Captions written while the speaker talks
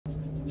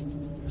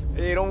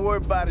Hey, don't worry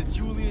about it,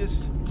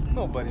 Julius.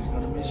 Nobody's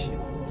gonna miss you.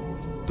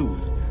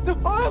 Dude.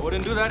 I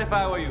wouldn't do that if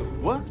I were you.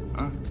 What?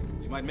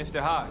 You might miss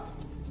the heart.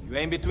 You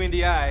aim between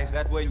the eyes,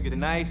 that way you get a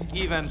nice,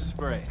 even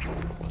spray.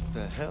 What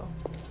the hell?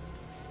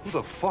 Who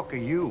the fuck are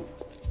you?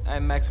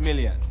 I'm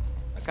Maximilian.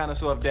 A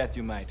connoisseur of death,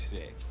 you might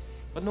say.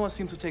 But no one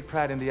seems to take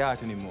pride in the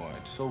art anymore.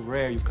 It's so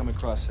rare you come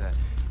across a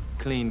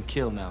clean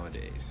kill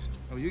nowadays.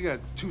 Oh, you got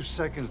 2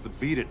 seconds to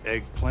beat it,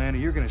 Eggplant, or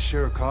you're gonna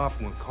share a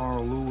coffin with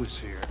Carl Lewis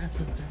here.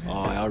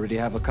 Oh, I already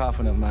have a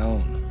coffin of my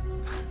own.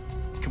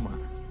 Come on.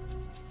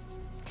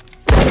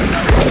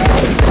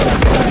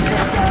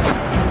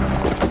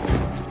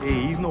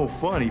 Hey, he's no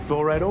fun. He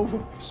fell right over.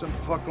 Some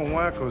fucking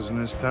wackos in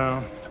this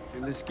town.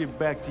 Hey, let's get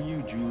back to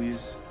you,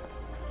 Julius.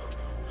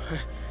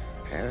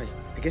 I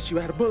guess you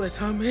out of bullets,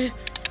 huh, man?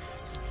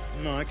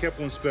 No, I kept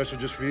one special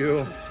just for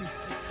you.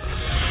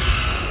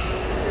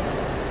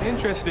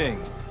 Interesting.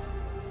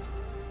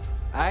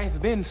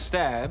 I've been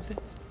stabbed,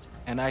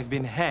 and I've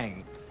been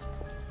hanged,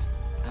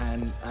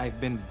 and I've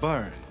been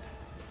burned.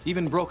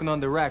 Even broken on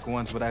the rack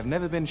once, but I've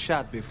never been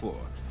shot before.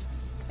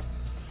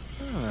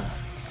 It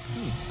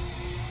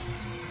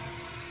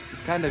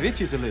kind of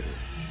itches a little.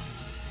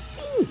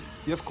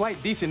 You have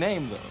quite decent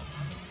aim, though.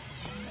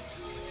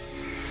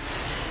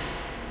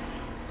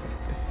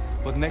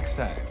 But next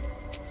time.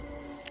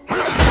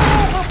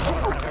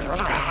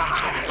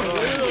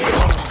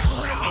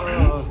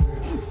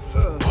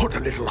 Put a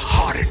little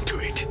heart into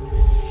it.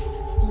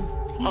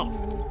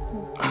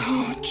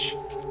 Ouch.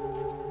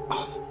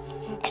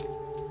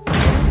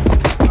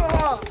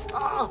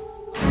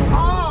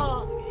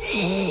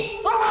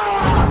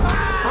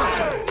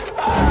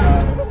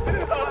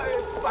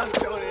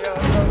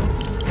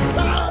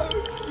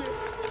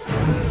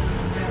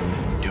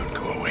 Don't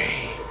go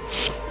away.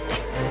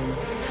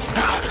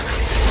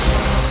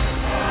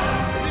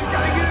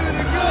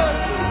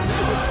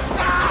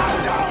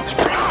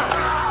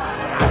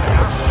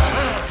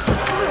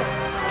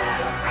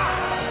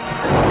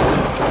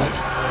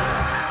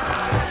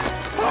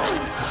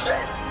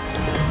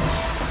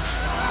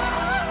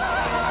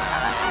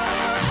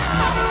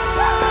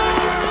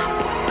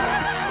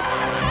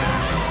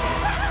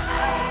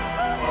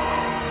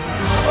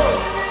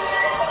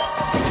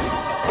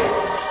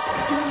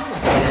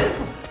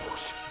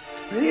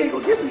 He ain't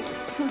gonna get me.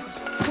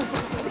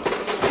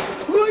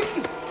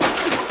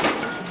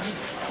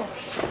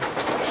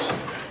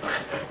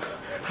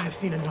 I've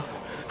seen enough.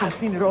 I've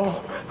seen it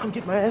all. I'm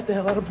getting my ass the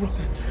hell out of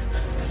Brooklyn.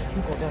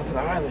 I'm going down to the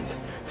islands.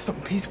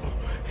 Something peaceful.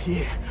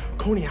 Yeah,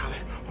 Coney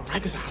Island, or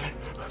Rikers Island,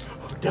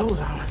 or Devil's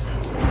Island.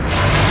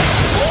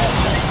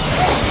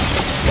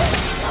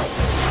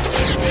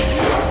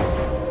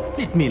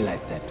 Let me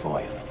light that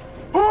foil.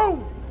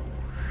 Oh!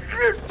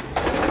 Shit!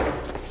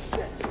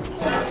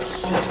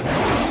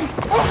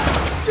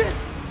 Oh, shit!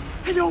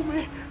 Hey, yo,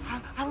 man.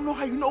 I don't know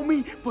how you know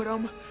me, but,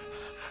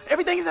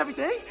 everything is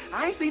everything.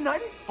 I ain't seen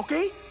nothing,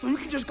 okay? So you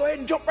can just go ahead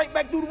and jump right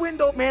back through the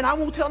window, man. I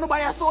won't tell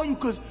nobody I saw you,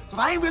 cause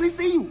I ain't really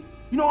see you.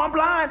 You know, I'm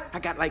blind. I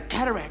got, like,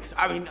 cataracts.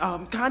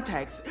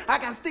 Contacts. I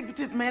gotta stick with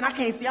this, man. I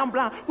can't see. I'm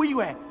blind. Where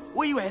you at?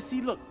 Where you at?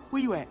 See, look.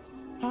 Where you at?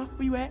 Huh?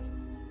 Where you at?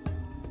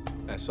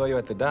 I saw you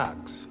at the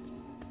docks.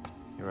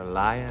 You're a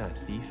liar,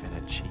 a thief, and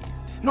a cheat.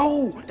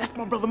 No, that's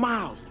my brother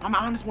Miles. I'm the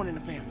honest one in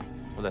the family.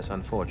 Well, that's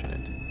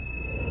unfortunate.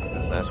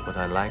 Because that's what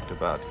I liked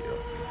about you.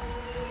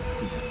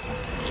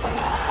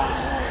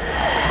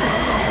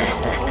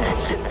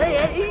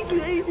 Hey,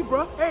 easy,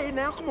 bro. Hey,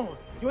 now, come on.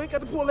 You ain't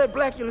got to pull that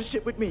Blackula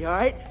shit with me, all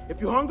right?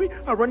 If you're hungry,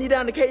 I'll run you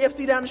down to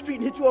KFC down the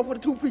street and hit you off with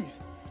a 2-piece.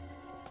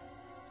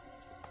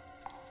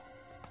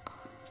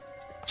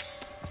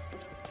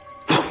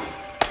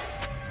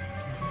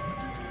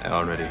 I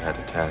already had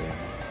to tell you.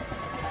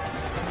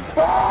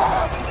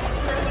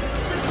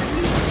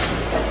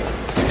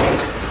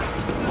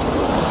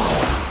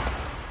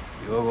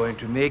 You're going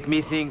to make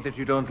me think that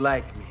you don't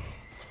like me.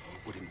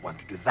 Wouldn't want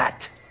to do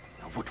that,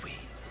 now would we?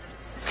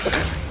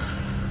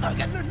 I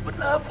got nothing but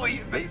love for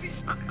you, baby.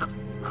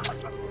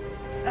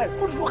 Hey,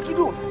 what the fuck you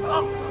doing?